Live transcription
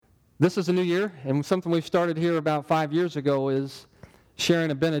This is a new year, and something we've started here about 5 years ago is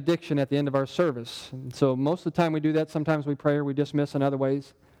sharing a benediction at the end of our service. And so most of the time we do that. Sometimes we pray or we dismiss in other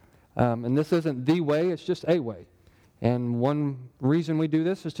ways. And this isn't the way, it's just a way. And one reason we do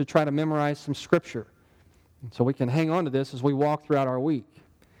this is to try to memorize some Scripture. So we can hang on to this as we walk throughout our week.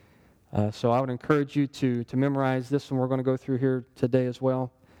 So I would encourage you to memorize this one we're going to go through here today as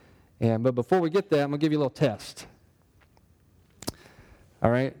well. But before we get that, I'm going to give you a little test. All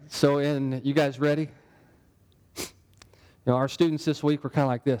right, so you guys ready? Our students this week were kind of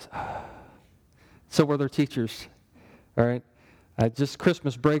like this. So were their teachers. All right, just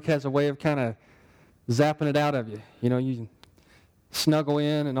Christmas break has a way of kind of zapping it out of you. You snuggle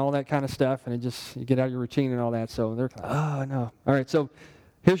in and all that kind of stuff, and you get out of your routine and all that. So they're like, oh no. All right, so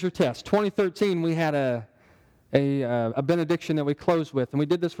here's your test. 2013, we had a benediction that we closed with, and we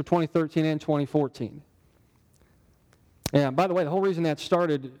did this for 2013 and 2014. And by the way, the whole reason that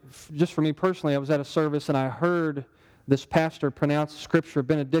started, just for me personally, I was at a service and I heard this pastor pronounce Scripture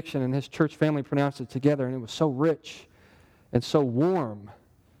benediction, and his church family pronounced it together, and it was so rich and so warm.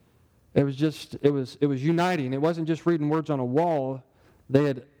 It was uniting. It wasn't just reading words on a wall. They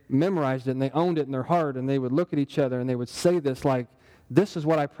had memorized it and they owned it in their heart, and they would look at each other and they would say this like, this is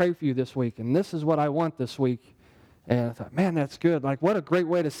what I pray for you this week, and this is what I want this week. And I thought, man, that's good. Like, what a great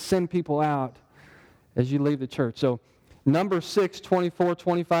way to send people out as you leave the church. So number 6, 24,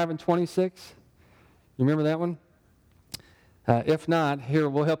 25, and 26. You remember that one? If not, here,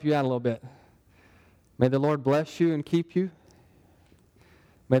 we'll help you out a little bit. May the Lord bless you and keep you.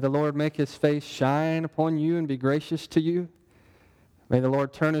 May the Lord make his face shine upon you and be gracious to you. May the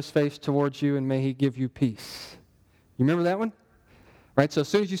Lord turn his face towards you, and may he give you peace. You remember that one? Right, so as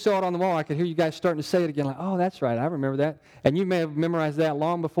soon as you saw it on the wall, I could hear you guys starting to say it again, like, oh, that's right, I remember that. And you may have memorized that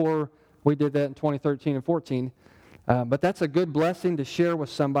long before we did that in 2013 and 14. But that's a good blessing to share with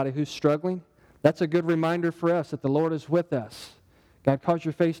somebody who's struggling. That's a good reminder for us that the Lord is with us. God, cause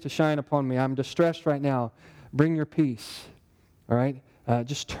your face to shine upon me. I'm distressed right now. Bring your peace. All right?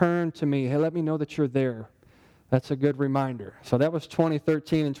 Just turn to me. Hey, let me know that you're there. That's a good reminder. So that was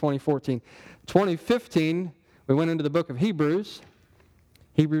 2013 and 2014. 2015, we went into the book of Hebrews.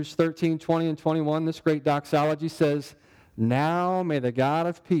 Hebrews 13, 20, and 21. This great doxology says, now may the God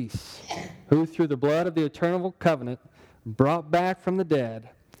of peace, who through the blood of the eternal covenant brought back from the dead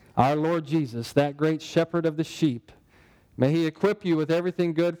our Lord Jesus, that great shepherd of the sheep, may he equip you with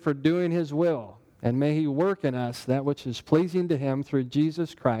everything good for doing his will, and may he work in us that which is pleasing to him through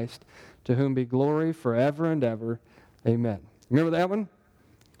Jesus Christ, to whom be glory forever and ever. Amen. Remember that one?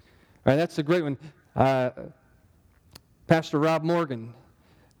 All right, that's a great one. Pastor Rob Morgan,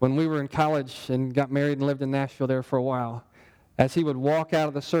 when we were in college and got married and lived in Nashville there for a while, as he would walk out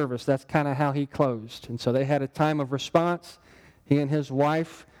of the service, that's kind of how he closed. And so they had a time of response. He and his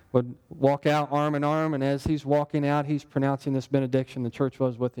wife would walk out arm in arm, and as he's walking out, he's pronouncing this benediction. The church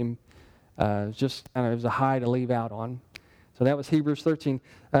was with him. It was a high to leave out on. So that was Hebrews 13.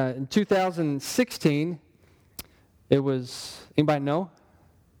 In 2016, it was, anybody know?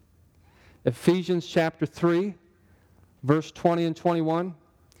 Ephesians chapter 3, verse 20 and 21.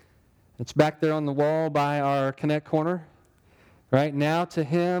 It's back there on the wall by our Connect corner. Right now, to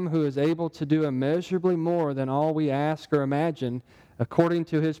him who is able to do immeasurably more than all we ask or imagine, according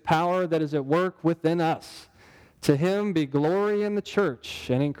to his power that is at work within us. To him be glory in the church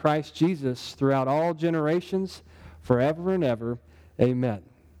and in Christ Jesus throughout all generations, forever and ever. Amen.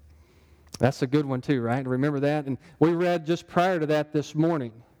 That's a good one too, right? Remember that? And we read just prior to that this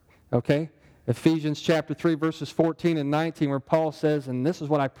morning, okay? Ephesians chapter 3, verses 14 and 19, where Paul says, and this is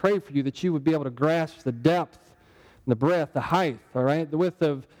what I pray for you, that you would be able to grasp the depth, the breadth, the height, all right, the width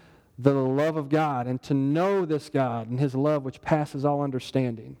of the love of God, and to know this God and his love which passes all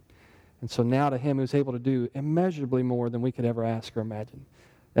understanding. And so now to him who's able to do immeasurably more than we could ever ask or imagine.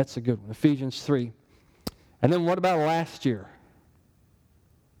 That's a good one, Ephesians 3. And then what about last year?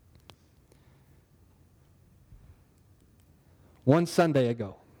 One Sunday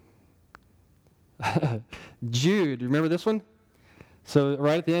ago. Jude, remember this one? So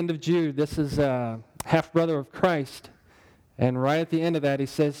right at the end of Jude, this is half-brother of Christ. And right at the end of that, he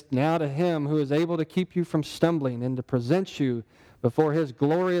says, now to him who is able to keep you from stumbling and to present you before his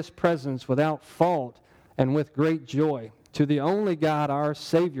glorious presence without fault and with great joy. To the only God, our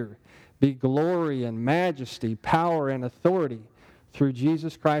Savior, be glory and majesty, power and authority through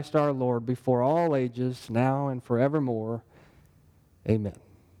Jesus Christ our Lord, before all ages, now and forevermore. Amen.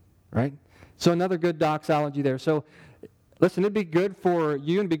 Right? So another good doxology there. So listen, it'd be good for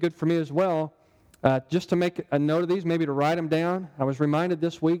you and be good for me as well, just to make a note of these, maybe to write them down. I was reminded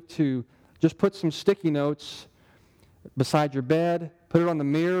this week to just put some sticky notes beside your bed, Put it on the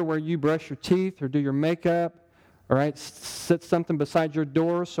mirror where you brush your teeth or do your makeup. All right, set something beside your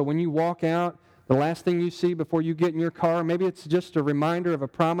door so when you walk out, the last thing you see before you get in your car, maybe it's just a reminder of a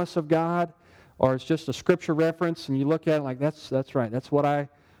promise of God, or it's just a scripture reference, and you look at it like, that's right. That's what I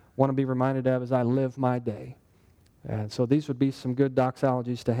want to be reminded of as I live my day. And so these would be some good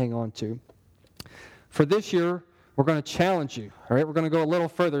doxologies to hang on to. For this year, we're going to challenge you. All right, we're going to go a little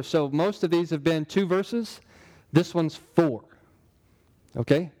further. So most of these have been 2 verses. This one's 4.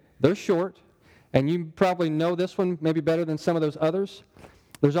 Okay? They're short. And you probably know this one maybe better than some of those others.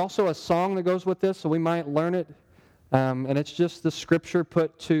 There's also a song that goes with this, so we might learn it. And it's just the scripture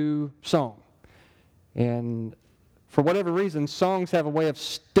put to song. And for whatever reason, songs have a way of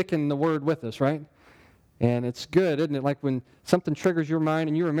sticking the word with us, right? And it's good, isn't it? Like when something triggers your mind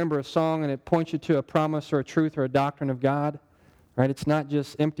and you remember a song and it points you to a promise or a truth or a doctrine of God, right? It's not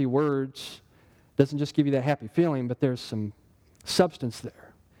just empty words. It doesn't just give you that happy feeling, but there's some substance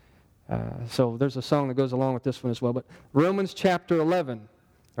there. So there's a song that goes along with this one as well. But Romans chapter 11,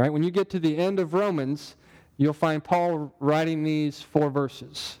 all right, when you get to the end of Romans, you'll find Paul writing these 4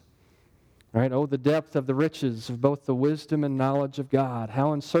 verses. All right, oh, the depth of the riches of both the wisdom and knowledge of God.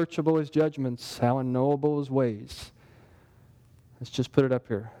 How unsearchable his judgments, how unknowable his ways. Let's just put it up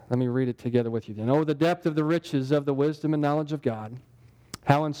here. Let me read it together with you then. Oh, the depth of the riches of the wisdom and knowledge of God.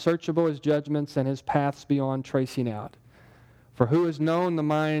 How unsearchable his judgments and his paths beyond tracing out. For who has known the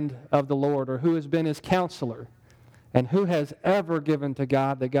mind of the Lord, or who has been his counselor? And who has ever given to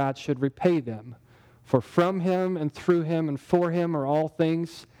God that God should repay them? For from him and through him and for him are all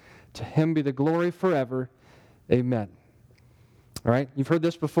things. To him be the glory forever. Amen. All right, you've heard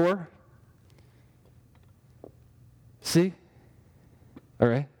this before? See? All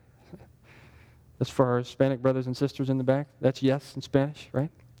right. That's for our Hispanic brothers and sisters in the back. That's yes in Spanish,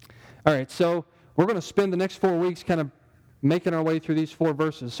 right? All right, so we're going to spend the next 4 weeks kind of making our way through these 4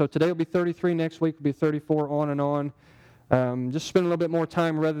 verses. So today will be 33, next week will be 34, on and on. Just spend a little bit more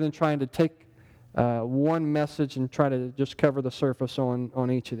time rather than trying to take one message and try to just cover the surface on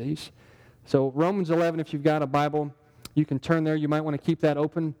each of these. So Romans 11, if you've got a Bible, you can turn there. You might want to keep that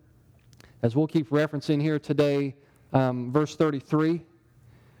open, as we'll keep referencing here today, verse 33,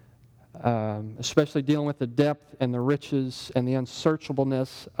 especially dealing with the depth and the riches and the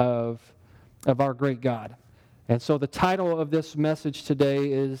unsearchableness of our great God. And so the title of this message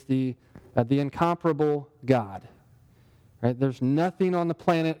today is the incomparable God. Right? There's nothing on the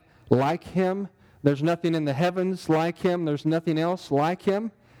planet like him. There's nothing in the heavens like him. There's nothing else like him.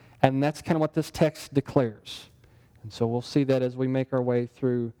 And that's kind of what this text declares. And so we'll see that as we make our way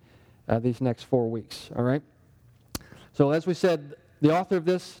through these next 4 weeks. All right? So as we said, the author of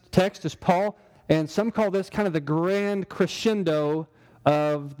this text is Paul, and some call this kind of the grand crescendo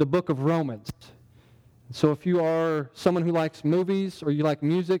of the book of Romans. So if you are someone who likes movies or you like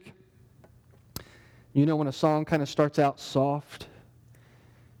music, you know when a song kind of starts out soft.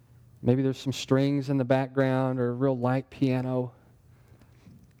 Maybe there's some strings in the background or a real light piano.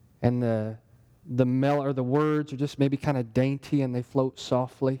 And the or the words are just maybe kind of dainty and they float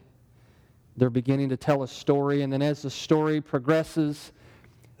softly. They're beginning to tell a story, and then as the story progresses,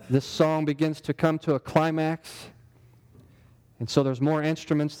 this song begins to come to a climax. And so there's more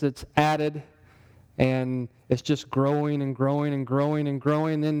instruments that's added. And it's just growing and growing and growing and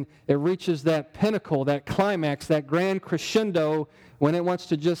growing. Then it reaches that pinnacle, that climax, that grand crescendo when it wants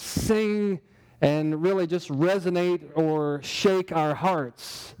to just sing and really just resonate or shake our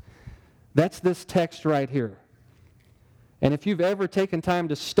hearts. That's this text right here. And if you've ever taken time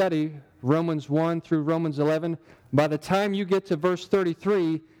to study Romans 1 through Romans 11, by the time you get to verse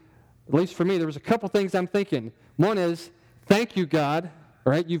 33, at least for me, there was a couple things I'm thinking. One is, thank you, God.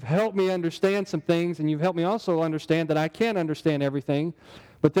 All right, you've helped me understand some things, and you've helped me also understand that I can't understand everything.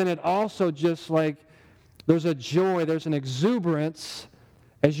 But then it also just like, there's a joy, there's an exuberance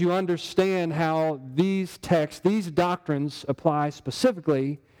as you understand how these texts, these doctrines apply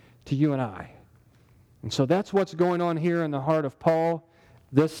specifically to you and I. And so that's what's going on here in the heart of Paul.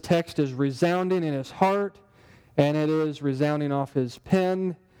 This text is resounding in his heart, and it is resounding off his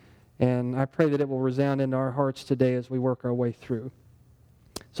pen. And I pray that it will resound into our hearts today as we work our way through.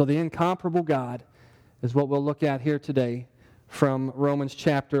 So the incomparable God is what we'll look at here today from Romans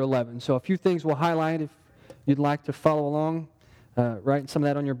chapter 11. So a few things we'll highlight if you'd like to follow along. Write some of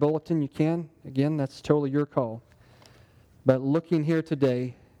that on your bulletin, you can. Again, that's totally your call. But looking here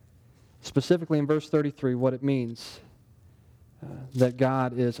today, specifically in verse 33, what it means that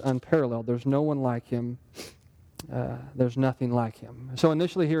God is unparalleled. There's no one like him. There's nothing like him. So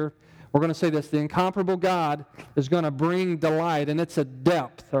initially here, we're going to say this: the incomparable God is going to bring delight, and it's a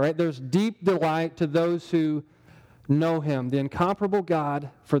depth, all right? There's deep delight to those who know Him. The incomparable God,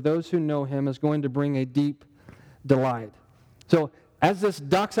 for those who know Him, is going to bring a deep delight. So as this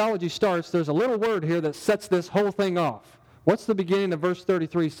doxology starts, there's a little word here that sets this whole thing off. What's the beginning of verse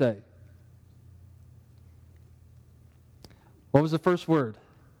 33 say? What was the first word?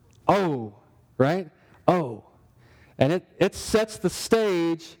 Oh, right? Oh. And it sets the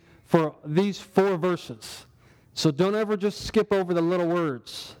stage for these 4 verses. So don't ever just skip over the little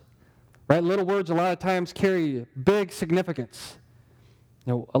words. Right? Little words a lot of times carry big significance.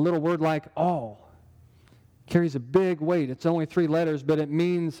 A little word like all carries a big weight. It's only 3 letters, but it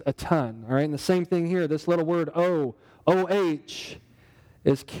means a ton. All right? And the same thing here. This little word O-H,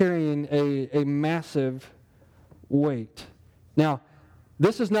 is carrying a massive weight. Now,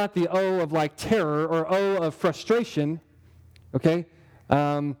 this is not the O of like terror or O of frustration, okay?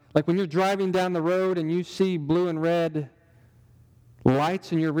 Like when you're driving down the road and you see blue and red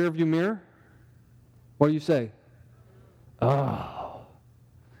lights in your rearview mirror, what do you say? Oh,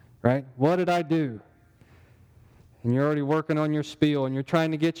 right? What did I do? And you're already working on your spiel and you're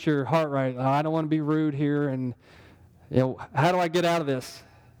trying to get your heart right. Oh, I don't want to be rude here, and how do I get out of this?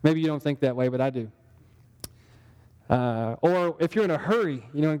 Maybe you don't think that way, but I do. Or if you're in a hurry,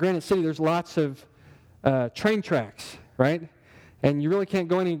 in Granite City, there's lots of train tracks, right? And you really can't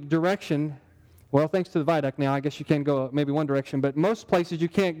go any direction. Well, thanks to the viaduct now, I guess you can go maybe one direction, but most places you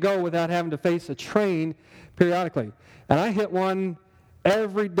can't go without having to face a train periodically. And I hit one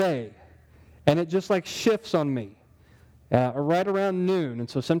every day, and it just like shifts on me right around noon. And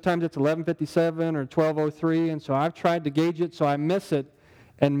so sometimes it's 11:57 or 12:03, and so I've tried to gauge it so I miss it,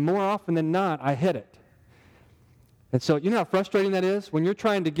 and more often than not, I hit it. And so you know how frustrating that is when you're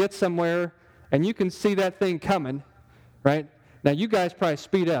trying to get somewhere and you can see that thing coming, right? Now you guys probably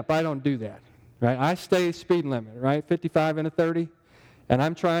speed up. I don't do that, right? I stay speed limit, right? 55 and a 30, and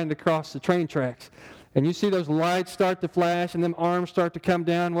I'm trying to cross the train tracks. And you see those lights start to flash and them arms start to come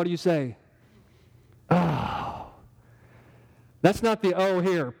down. What do you say? Oh. That's not the oh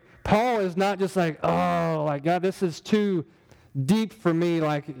here. Paul is not just like, oh, like God, this is too deep for me.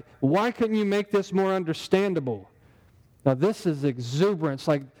 Like, why couldn't you make this more understandable? Now, this is exuberance.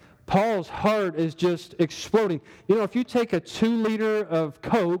 Like, Paul's heart is just exploding. If you take a 2-liter of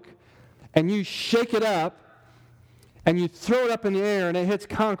Coke and you shake it up and you throw it up in the air and it hits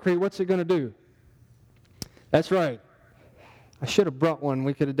concrete, what's it going to do? That's right. I should have brought one.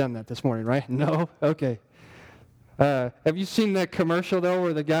 We could have done that this morning, right? No? Okay. Have you seen that commercial, though,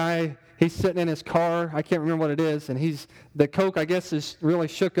 where the guy, he's sitting in his car, I can't remember what it is, and the Coke, I guess, is really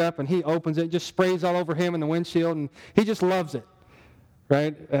shook up, and he opens it, just sprays all over him in the windshield, and he just loves it,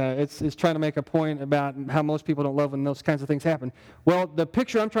 right? It's trying to make a point about how most people don't love when those kinds of things happen. Well, the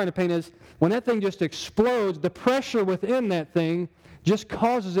picture I'm trying to paint is when that thing just explodes, the pressure within that thing just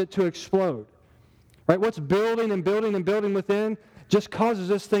causes it to explode, right? What's building and building and building within just causes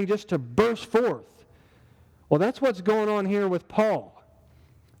this thing just to burst forth. Well, that's what's going on here with Paul,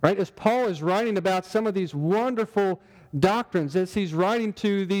 right? As Paul is writing about some of these wonderful doctrines, as he's writing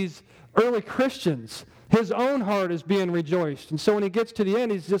to these early Christians, his own heart is being rejoiced. And so when he gets to the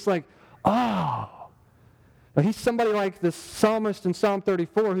end, he's just like, oh. Now, he's somebody like the psalmist in Psalm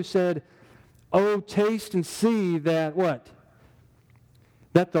 34 who said, oh, taste and see that what?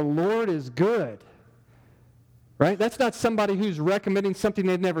 That the Lord is good. Right? That's not somebody who's recommending something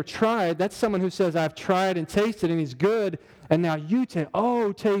they've never tried. That's someone who says, I've tried and tasted and he's good. And now you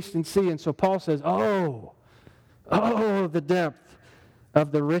taste and see. And so Paul says, oh, the depth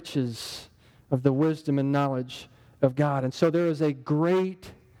of the riches of the wisdom and knowledge of God. And so there is a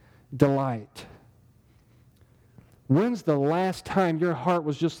great delight. When's the last time your heart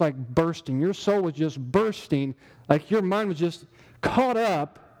was just like bursting? Your soul was just bursting, like your mind was just caught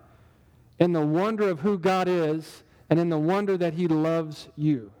up in the wonder of who God is and in the wonder that He loves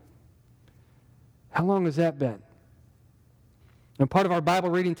you? How long has that been? And part of our Bible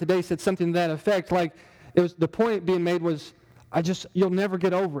reading today said something to that effect, like it was the point being made was, you'll never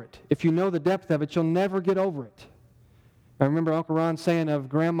get over it. If you know the depth of it, you'll never get over it. I remember Uncle Ron saying of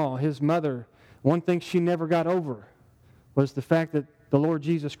Grandma, his mother, one thing she never got over was the fact that the Lord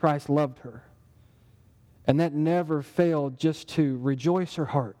Jesus Christ loved her. And that never failed just to rejoice her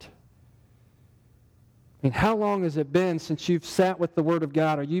heart. I mean, how long has it been since you've sat with the Word of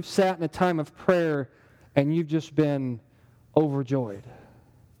God or you've sat in a time of prayer and you've just been overjoyed?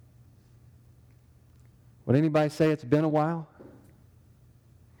 Would anybody say it's been a while?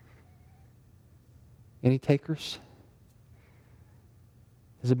 Any takers?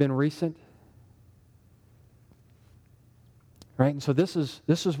 Has it been recent? Right? And so this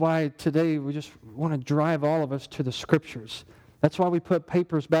is why today we just want to drive all of us to the Scriptures. That's why we put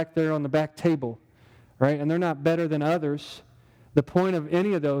papers back there on the back table. right? And they're not better than others. The point of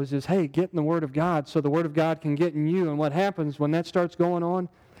any of those is, hey, get in the Word of God so the Word of God can get in you. And what happens when that starts going on?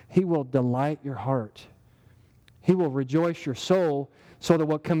 He will delight your heart. He will rejoice your soul so that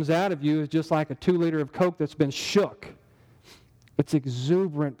what comes out of you is just like a 2-liter of Coke that's been shook. It's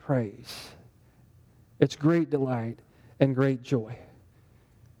exuberant praise. It's great delight and great joy.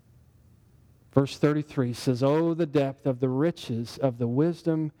 Verse 33 says, "Oh, the depth of the riches of the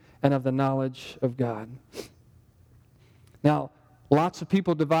wisdom and of the knowledge of God." Now, lots of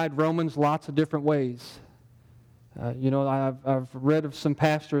people divide Romans lots of different ways. I've read of some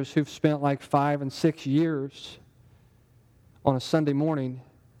pastors who've spent like 5 and 6 years on a Sunday morning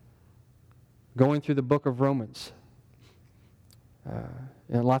going through the book of Romans.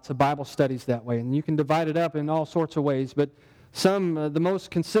 And lots of Bible studies that way. And you can divide it up in all sorts of ways. But the most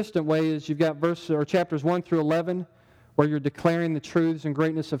consistent way is you've got chapters 1 through 11, where you're declaring the truths and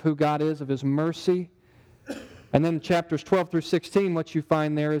greatness of who God is, of His mercy. And then chapters 12 through 16, what you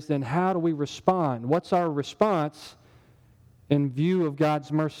find there is then how do we respond? What's our response in view of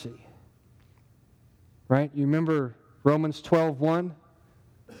God's mercy? Right? You remember Romans 12:1?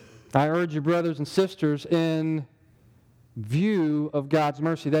 "I urge you, brothers and sisters, in view of God's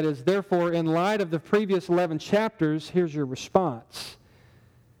mercy." That is, therefore, in light of the previous 11 chapters, here's your response.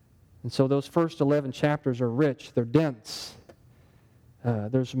 And so those first 11 chapters are rich. They're dense.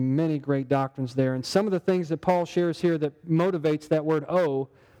 There's many great doctrines there. And some of the things that Paul shares here that motivates that word "oh"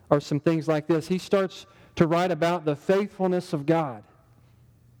 are some things like this. He starts to write about the faithfulness of God.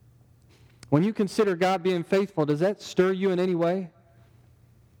 When you consider God being faithful, does that stir you in any way?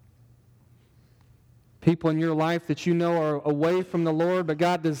 People in your life that you know are away from the Lord, but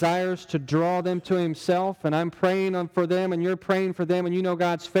God desires to draw them to Himself, and I'm praying for them, and you're praying for them, and you know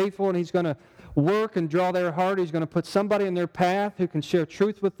God's faithful, and He's going to work and draw their heart. He's going to put somebody in their path who can share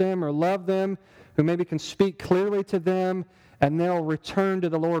truth with them or love them, who maybe can speak clearly to them, and they'll return to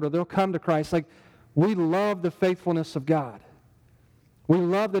the Lord, or they'll come to Christ. Like, we love the faithfulness of God. We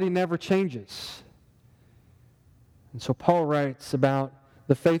love that He never changes. And so Paul writes about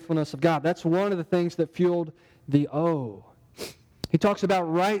the faithfulness of God. That's one of the things that fueled the "oh." He talks about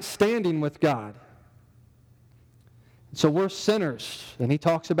right standing with God. So we're sinners, and he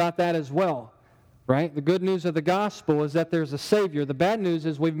talks about that as well, right? The good news of the gospel is that there's a Savior. The bad news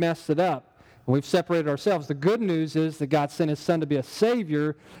is we've messed it up, and we've separated ourselves. The good news is that God sent His Son to be a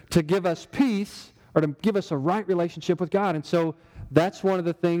Savior to give us peace, or to give us a right relationship with God. And so that's one of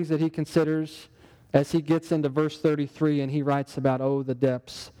the things that he considers as he gets into verse 33, and he writes about, oh, the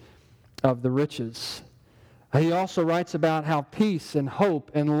depths of the riches. He also writes about how peace and hope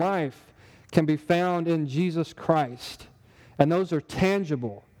and life can be found in Jesus Christ. And those are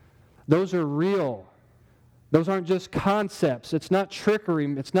tangible. Those are real. Those aren't just concepts. It's not trickery.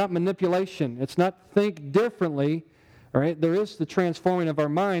 It's not manipulation. It's not think differently. All right? There is the transforming of our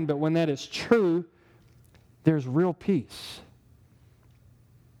mind, but when that is true, there's real peace.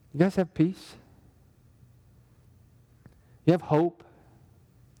 You guys have peace? You have hope?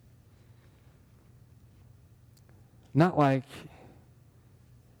 Not like,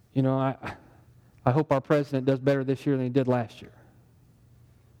 I hope our president does better this year than he did last year.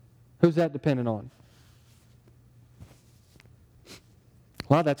 Who's that dependent on?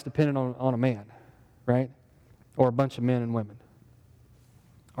 A lot of that's dependent on a man, right? Or a bunch of men and women.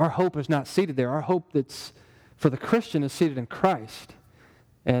 Our hope is not seated there. Our hope that's for the Christian is seated in Christ.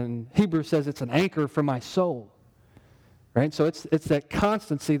 And Hebrews says it's an anchor for my soul. Right? So it's that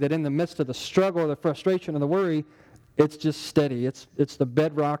constancy that in the midst of the struggle or the frustration or the worry, it's just steady. It's the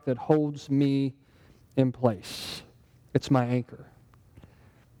bedrock that holds me in place. It's my anchor.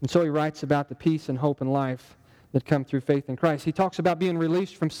 And so he writes about the peace and hope and life that come through faith in Christ. He talks about being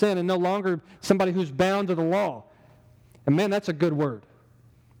released from sin and no longer somebody who's bound to the law. And man, that's a good word.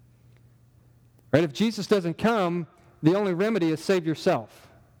 Right? If Jesus doesn't come, the only remedy is save yourself.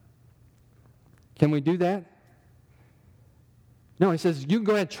 Can we do that? No, he says, you can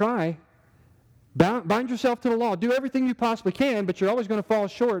go ahead and try. Bind yourself to the law. Do everything you possibly can, but you're always going to fall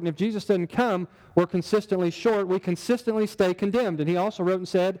short. And if Jesus doesn't come, we're consistently short. We consistently stay condemned. And he also wrote and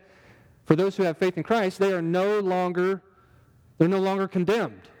said, for those who have faith in Christ, they're no longer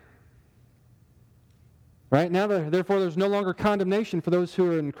condemned. Right? Now, therefore, there's no longer condemnation for those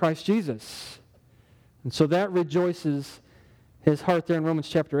who are in Christ Jesus. And so that rejoices his heart there in Romans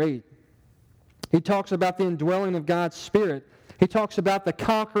chapter 8. He talks about the indwelling of God's Spirit. He talks about the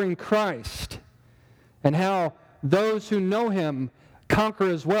conquering Christ and how those who know him conquer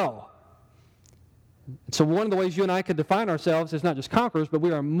as well. So one of the ways you and I could define ourselves is not just conquerors, but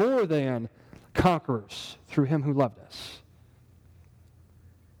we are more than conquerors through him who loved us.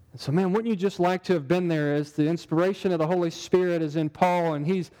 And so, man, wouldn't you just like to have been there as the inspiration of the Holy Spirit is in Paul and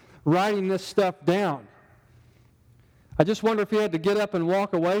he's writing this stuff down? I just wonder if he had to get up and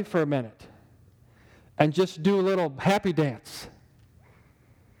walk away for a minute and just do a little happy dance.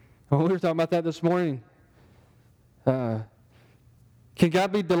 Well, we were talking about that this morning. Can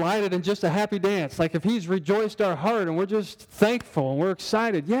God be delighted in just a happy dance? Like if he's rejoiced our heart and we're just thankful and we're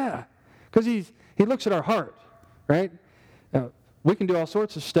excited, yeah. Because he looks at our heart, right? We can do all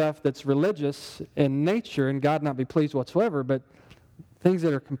sorts of stuff that's religious in nature and God not be pleased whatsoever, but things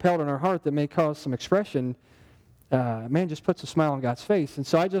that are compelled in our heart that may cause some expression, man, just puts a smile on God's face. And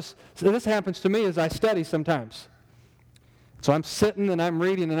so this happens to me as I study sometimes. So I'm sitting and I'm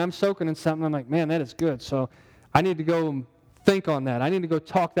reading and I'm soaking in something. I'm like, man, that is good. So I need to go think on that. I need to go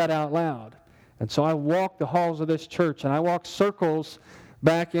talk that out loud. And so I walk the halls of this church and I walk circles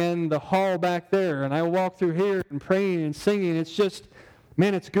back in the hall back there, and I walk through here and praying and singing. It's just,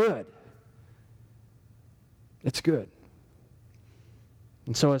 man, it's good. It's good.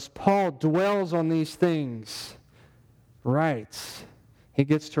 And so as Paul dwells on these things, writes, he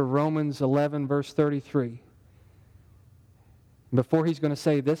gets to Romans 11, verse 33. Before he's going to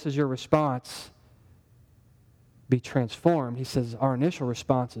say, this is your response, be transformed, he says, our initial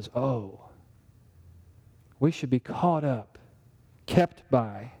response is, we should be caught up, kept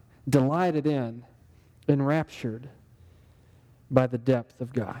by, delighted in, enraptured by the depth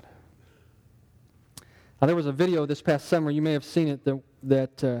of God. Now, there was a video this past summer, you may have seen it,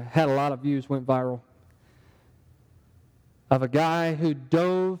 that had a lot of views, went viral, of a guy who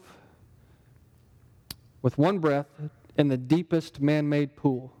dove with one breath in the deepest man-made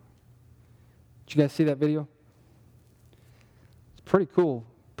pool. Did you guys see that video? It's a pretty cool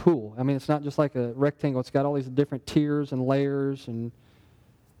pool. I mean, it's not just like a rectangle. It's got all these different tiers and layers and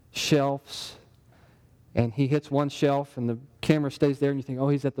shelves. And he hits one shelf, and the camera stays there, and you think, oh,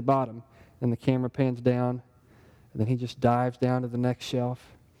 he's at the bottom. And the camera pans down, and then he just dives down to the next shelf.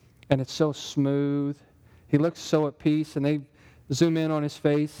 And it's so smooth. He looks so at peace, and they zoom in on his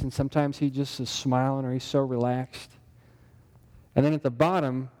face, and sometimes he just is smiling or he's so relaxed. And then at the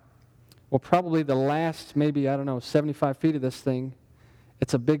bottom, well, probably the last, maybe, 75 feet of this thing,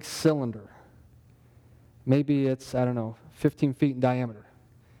 it's a big cylinder. Maybe it's, 15 feet in diameter.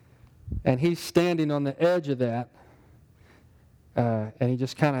 And he's standing on the edge of that, and he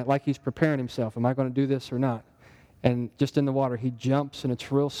just kind of, like he's preparing himself. Am I going to do this or not? And just in the water, he jumps, and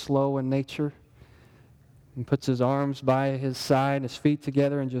it's real slow in nature, and puts his arms by his side and his feet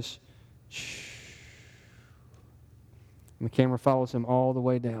together and just shh. And the camera follows him all the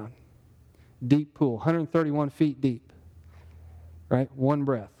way down. Deep pool, 131 feet deep. Right? One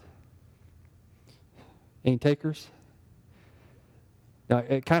breath. Any takers? Now,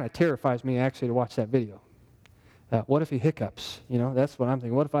 it kind of terrifies me actually to watch that video. What if he hiccups? That's what I'm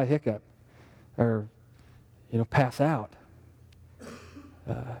thinking. What if I hiccup? Or, pass out?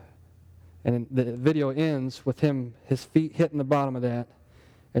 And then the video ends with him, his feet hitting the bottom of that,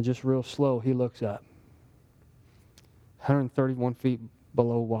 and just real slow, he looks up. 131 feet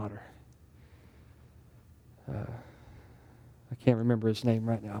below water. I can't remember his name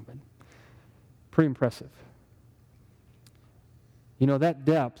right now, but pretty impressive. That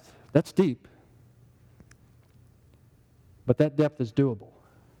depth, that's deep. But that depth is doable.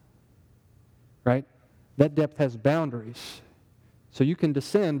 Right? That depth has boundaries. So you can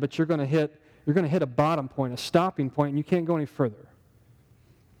descend, but you're going to hit a bottom point, a stopping point, and you can't go any further.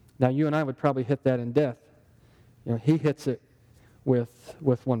 Now, you and I would probably hit that in death. He hits it with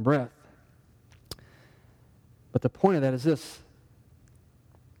one breath. But the point of that is this.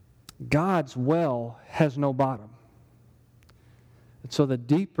 God's well has no bottom. And so the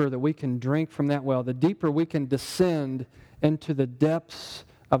deeper that we can drink from that well, the deeper we can descend into the depths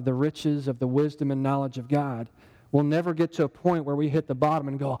of the riches of the wisdom and knowledge of God, we'll never get to a point where we hit the bottom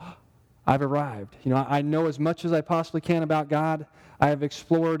and go, I've arrived. I know as much as I possibly can about God. I have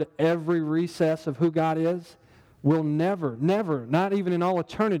explored every recess of who God is. We'll never, not even in all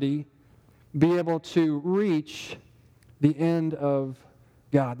eternity, be able to reach the end of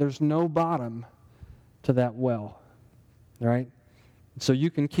God. There's no bottom to that well. All right? So you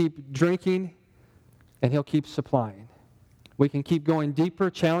can keep drinking, and He'll keep supplying. We can keep going deeper,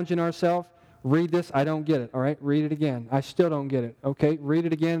 challenging ourselves. Read this, I don't get it. All right, read it again. I still don't get it. Okay, read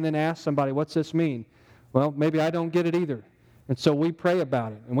it again and then ask somebody, what's this mean? Well, maybe I don't get it either. And so we pray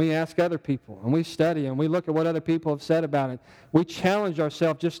about it, and we ask other people, and we study, and we look at what other people have said about it. We challenge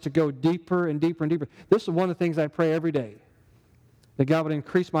ourselves just to go deeper and deeper and deeper. This is one of the things I pray every day, that God would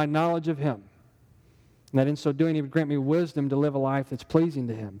increase my knowledge of Him, and that in so doing He would grant me wisdom to live a life that's pleasing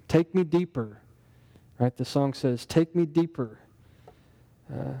to Him. Take me deeper. Right? The song says, take me deeper.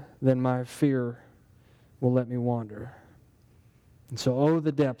 then my fear will let me wander. And so, oh,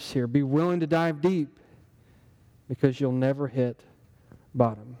 the depths here. Be willing to dive deep because you'll never hit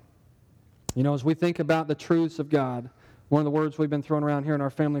bottom. You know, as we think about the truths of God, one of the words we've been throwing around here in our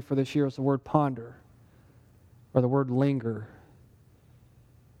family for this year is the word ponder or the word linger.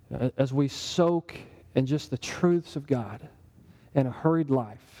 As we soak in just the truths of God in a hurried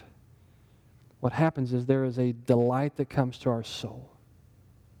life, what happens is there is a delight that comes to our soul.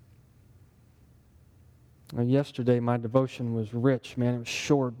 And yesterday, my devotion was rich, man. It was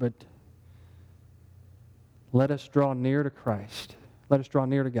short, but let us draw near to Christ. Let us draw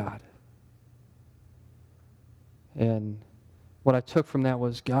near to God. And what I took from that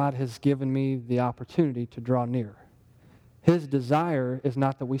was God has given me the opportunity to draw near. His desire is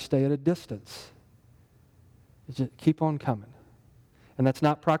not that we stay at a distance. It's just keep on coming. And that's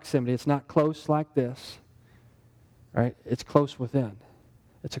not proximity. It's not close like this. Right? It's close within.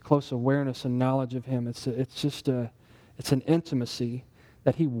 It's a close awareness and knowledge of Him. It's an intimacy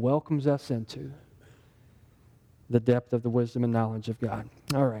that He welcomes us into. The depth of the wisdom and knowledge of God.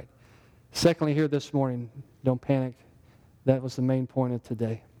 All right. Secondly, here this morning, don't panic. That was the main point of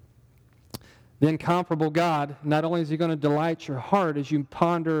today. The incomparable God, not only is He going to delight your heart as you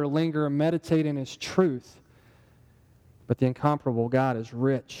ponder, linger, and meditate in His truth, but the incomparable God is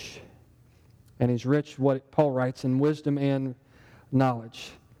rich. And He's rich, what Paul writes, in wisdom and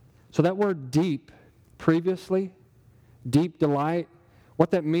knowledge. So that word deep, previously, deep delight,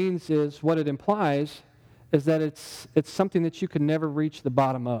 what that means is, what it implies is that it's something that you can never reach the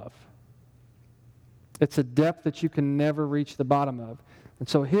bottom of. It's a depth that you can never reach the bottom of. And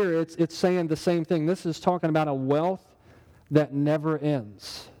so here it's saying the same thing. This is talking about a wealth that never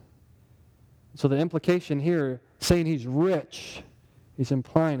ends. So the implication here, saying He's rich, He's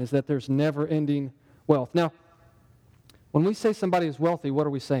implying is that there's never-ending wealth. Now, when we say somebody is wealthy, what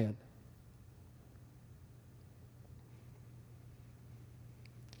are we saying?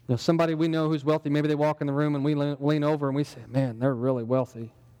 You know, somebody we know who's wealthy, maybe they walk in the room and we lean over and we say, man, they're really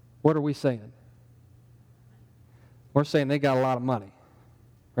wealthy. What are we saying? We're saying they got a lot of money,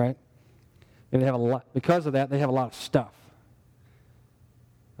 right? And they have a lot, because of that, they have a lot of stuff.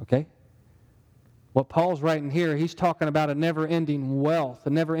 Okay? What Paul's writing here, he's talking about a never-ending wealth, a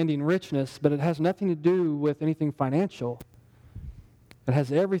never-ending richness, but it has nothing to do with anything financial. It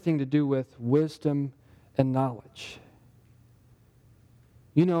has everything to do with wisdom and knowledge.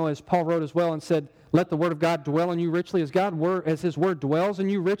 You know, as Paul wrote as well and said, let the word of God dwell in you richly. As His word dwells in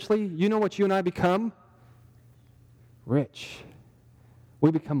you richly, you know what you and I become? Rich.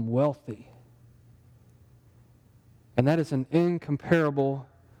 We become wealthy. And that is an incomparable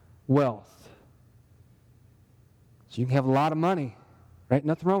wealth. So you can have a lot of money, right?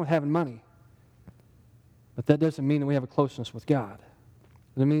 Nothing wrong with having money. But that doesn't mean that we have a closeness with God.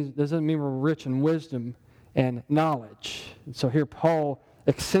 It doesn't mean we're rich in wisdom and knowledge. And so here Paul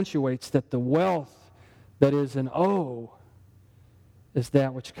accentuates that the wealth that is an O is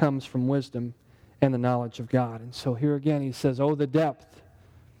that which comes from wisdom and the knowledge of God. And so here again he says, oh, the depth.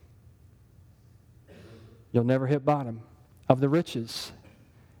 You'll never hit bottom of the riches.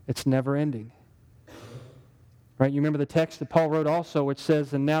 It's never ending. Right? You remember the text that Paul wrote also, which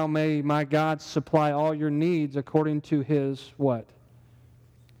says, and now may my God supply all your needs according to His what?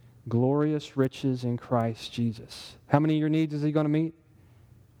 Glorious riches in Christ Jesus. How many of your needs is He going to meet?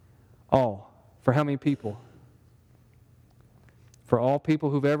 All. For how many people? For all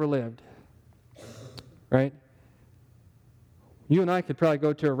people who've ever lived. Right? You and I could probably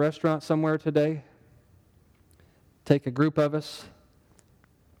go to a restaurant somewhere today, take a group of us,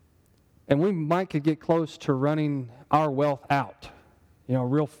 and we could get close to running our wealth out. You know, a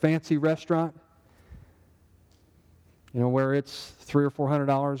real fancy restaurant, you know, where it's $300 or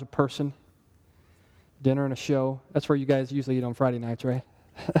 $400 a person, dinner and a show. That's where you guys usually eat on Friday nights, right?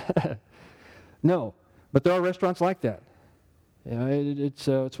 No, but there are restaurants like that. You know, it's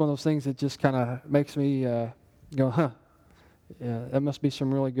one of those things that just kind of makes me go, huh? Yeah, that must be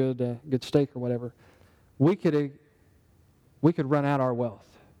some really good steak or whatever. We could run out our wealth.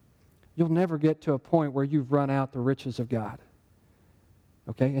 You'll never get to a point where you've run out the riches of God.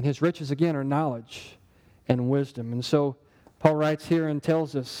 Okay? And His riches, again, are knowledge and wisdom. And so Paul writes here and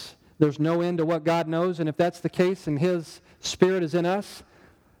tells us there's no end to what God knows, and if that's the case and His Spirit is in us,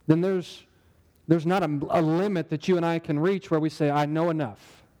 then there's not a limit that you and I can reach where we say, I know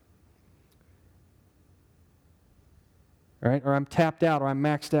enough. Right? Or I'm tapped out, or I'm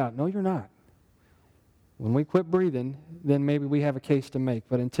maxed out. No, you're not. When we quit breathing, then maybe we have a case to make.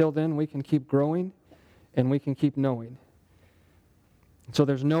 But until then, we can keep growing and we can keep knowing. So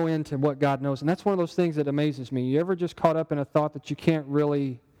there's no end to what God knows. And that's one of those things that amazes me. You ever just caught up in a thought that you can't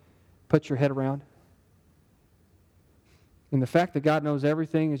really put your head around? And the fact that God knows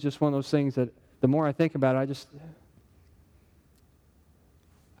everything is just one of those things that the more I think about it,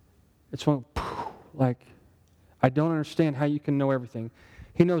 it's one, like, I don't understand how you can know everything.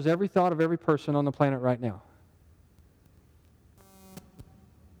 He knows every thought of every person on the planet right now.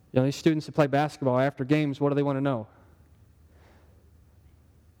 You know, these students that play basketball after games, what do they want to know?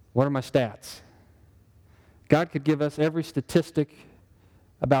 What are my stats? God could give us every statistic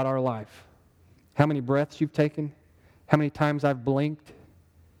about our life. How many breaths you've taken? How many times I've blinked?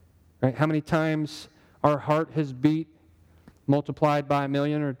 Right? How many times our heart has beat multiplied by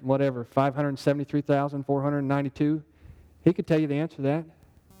 1,000,000 or whatever, 573,492? He could tell you the answer to that.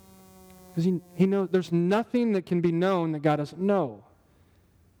 Because he knows there's nothing that can be known that God doesn't know.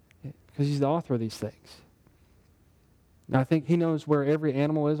 Because He's the author of these things. Now, I think He knows where every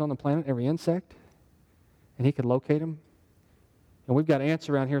animal is on the planet, every insect, and He could locate them. And we've got ants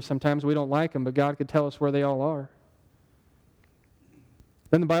around here sometimes. We don't like them, but God could tell us where they all are.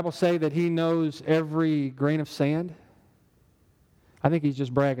 Doesn't the Bible say that He knows every grain of sand? I think He's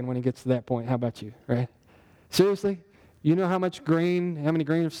just bragging when He gets to that point. How about you, right? Seriously? You know how many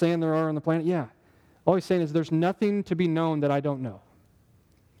grains of sand there are on the planet? Yeah. All He's saying is there's nothing to be known that I don't know.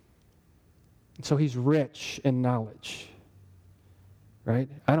 And so He's rich in knowledge. Right?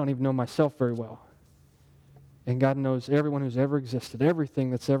 I don't even know myself very well. And God knows everyone who's ever existed. Everything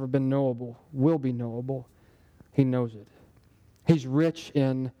that's ever been knowable will be knowable. He knows it. He's rich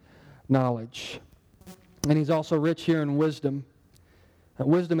in knowledge. And He's also rich here in wisdom.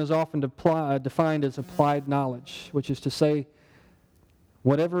 Wisdom is often defined as applied knowledge, which is to say,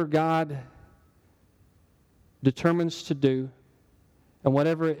 whatever God determines to do, and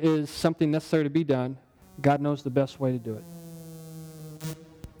whatever is something necessary to be done, God knows the best way to do it.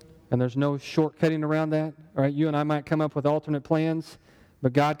 And there's no shortcutting around that. All right, you and I might come up with alternate plans,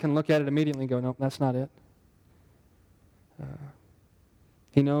 but God can look at it immediately and go, no, that's not it.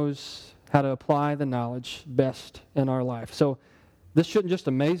 He knows how to apply the knowledge best in our life. So this shouldn't just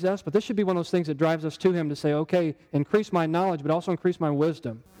amaze us, but this should be one of those things that drives us to Him to say, okay, increase my knowledge, but also increase my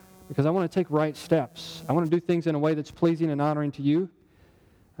wisdom, because I want to take right steps. I want to do things in a way that's pleasing and honoring to You,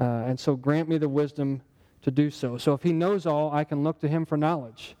 and so grant me the wisdom to do so. So if He knows all, I can look to Him for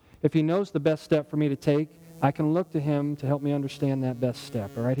knowledge. If He knows the best step for me to take, I can look to Him to help me understand that best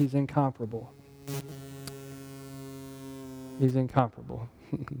step. All right? He's incomparable. He's incomparable.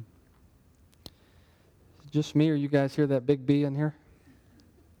 Just me, or you guys hear that big B in here?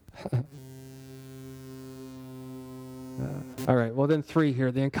 All right, well then 3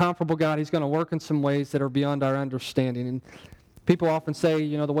 here. The incomparable God, He's going to work in some ways that are beyond our understanding. And people often say,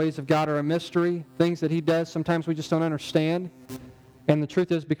 you know, the ways of God are a mystery. Things that He does, sometimes we just don't understand. And the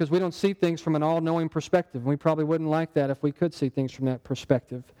truth is, because we don't see things from an all-knowing perspective, and we probably wouldn't like that if we could see things from that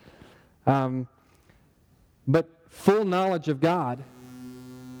perspective. But full knowledge of God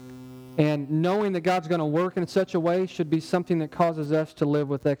and knowing that God's going to work in such a way should be something that causes us to live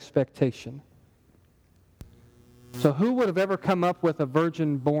with expectation. So who would have ever come up with a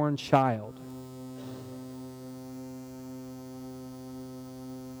virgin-born child?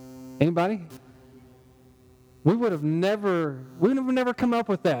 Anybody? We would have never come up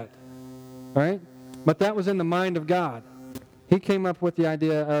with that, right? But that was in the mind of God. He came up with the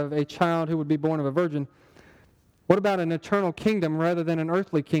idea of a child who would be born of a virgin. What about an eternal kingdom rather than an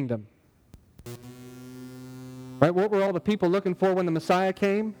earthly kingdom? Right? What were all the people looking for when the Messiah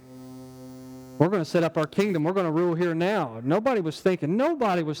came? We're going to set up our kingdom. We're going to rule here now. Nobody was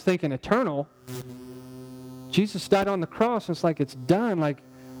thinking eternal. Jesus died on the cross, and it's like it's done. Like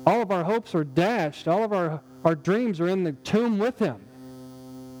all of our hopes are dashed. All of our dreams are in the tomb with Him.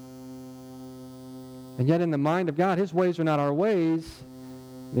 And yet in the mind of God, His ways are not our ways.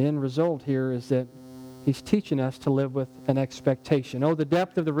 The end result here is that He's teaching us to live with an expectation. Oh, the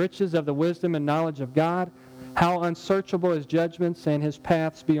depth of the riches of the wisdom and knowledge of God. How unsearchable His judgments and His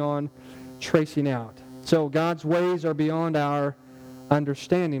paths beyond tracing out. So God's ways are beyond our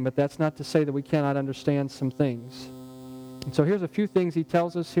understanding, but that's not to say that we cannot understand some things. And so here's a few things He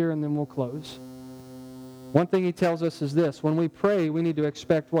tells us here, and then we'll close. One thing He tells us is this. When we pray, we need to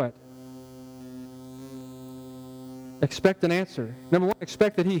expect what? Expect an answer. Number one,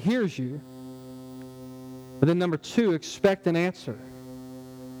 expect that He hears you. But then number two, expect an answer.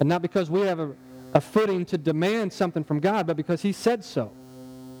 And not because we have a footing to demand something from God, but because He said so.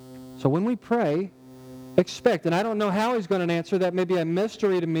 So when we pray, expect. And I don't know how He's going to answer. That may be a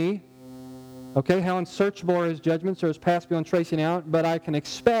mystery to me. Okay, how unsearchable are His judgments or His paths beyond tracing out. But I can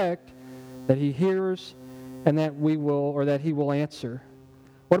expect that He hears and that He will answer.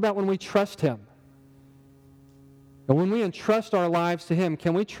 What about when we trust Him? And when we entrust our lives to Him,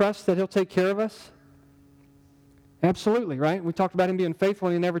 can we trust that He'll take care of us? Absolutely, right? We talked about Him being faithful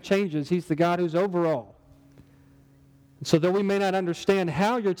and He never changes. He's the God who's over all. And so though we may not understand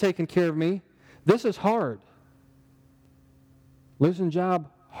how you're taking care of me, this is hard. Losing a job,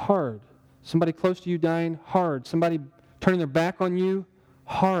 hard. Somebody close to you dying, hard. Somebody turning their back on you,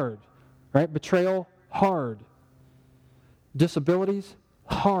 hard. Right? Betrayal, hard. Disabilities,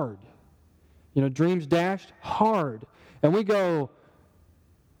 hard. Dreams dashed, hard. And we go,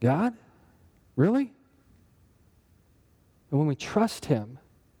 God? Really? And when we trust Him,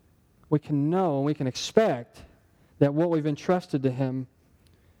 we can know and we can expect that what we've entrusted to Him,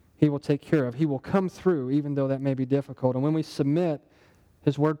 He will take care of. He will come through, even though that may be difficult. And when we submit,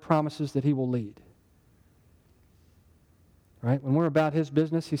 His Word promises that He will lead. Right? When we're about His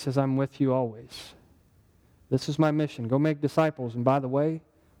business, He says, I'm with you always. This is my mission. Go make disciples. And by the way,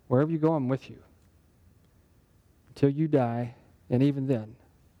 wherever you go, I'm with you. Until you die, and even then,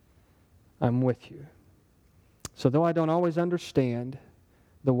 I'm with you. So though I don't always understand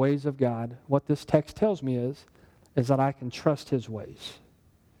the ways of God, what this text tells me is that I can trust His ways.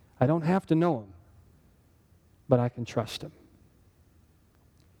 I don't have to know Him, but I can trust Him.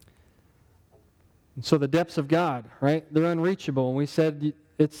 And so the depths of God, right? They're unreachable. And we said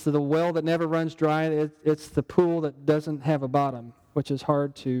it's the well that never runs dry. It's the pool that doesn't have a bottom, which is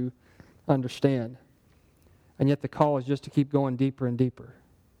hard to understand. And yet the call is just to keep going deeper and deeper.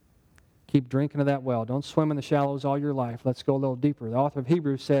 Keep drinking of that well. Don't swim in the shallows all your life. Let's go a little deeper. The author of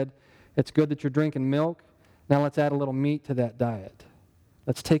Hebrews said, it's good that you're drinking milk. Now let's add a little meat to that diet.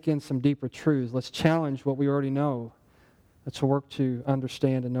 Let's take in some deeper truths. Let's challenge what we already know. Let's work to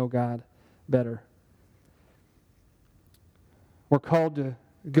understand and know God better. We're called to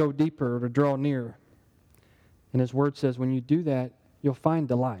go deeper, to draw near. And His Word says when you do that, you'll find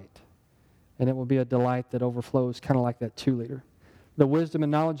delight. And it will be a delight that overflows, kind of like that 2-liter. The wisdom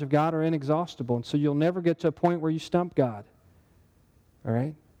and knowledge of God are inexhaustible, and so you'll never get to a point where you stump God. All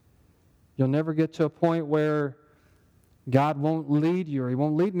right? You'll never get to a point where God won't lead you or He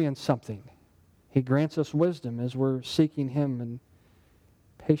won't lead me in something. He grants us wisdom as we're seeking Him and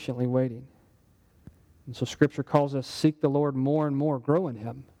patiently waiting. And so Scripture calls us seek the Lord more and more, grow in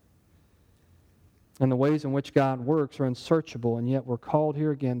Him. And the ways in which God works are unsearchable, and yet we're called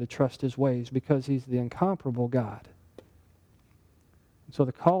here again to trust His ways because He's the incomparable God. So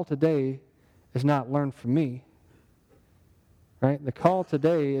the call today is not learn from me. Right? The call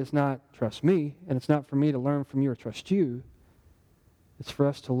today is not trust me, and it's not for me to learn from you or trust you. It's for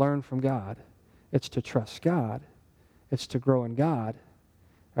us to learn from God. It's to trust God. It's to grow in God.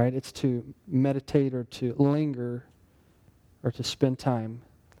 Right? It's to meditate or to linger or to spend time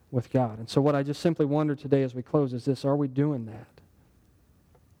with God. And so what I just simply wonder today as we close is this: are we doing that?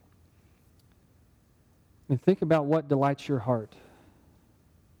 And think about what delights your heart.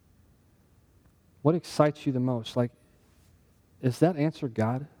 What excites you the most? Like, is that answer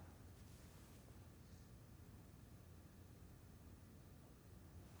God?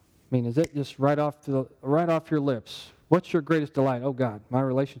 I mean, is it just right off your lips? What's your greatest delight? Oh, God, my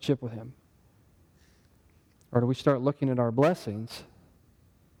relationship with Him. Or do we start looking at our blessings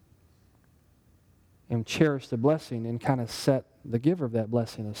and cherish the blessing and kind of set the giver of that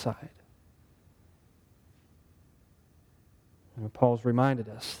blessing aside? And Paul's reminded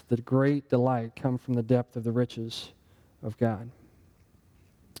us that great delight comes from the depth of the riches of God.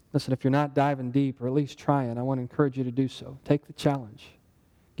 Listen, if you're not diving deep, or at least trying, I want to encourage you to do so. Take the challenge.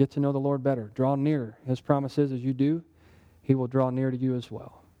 Get to know the Lord better. Draw near. His promise is as you do, He will draw near to you as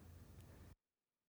well.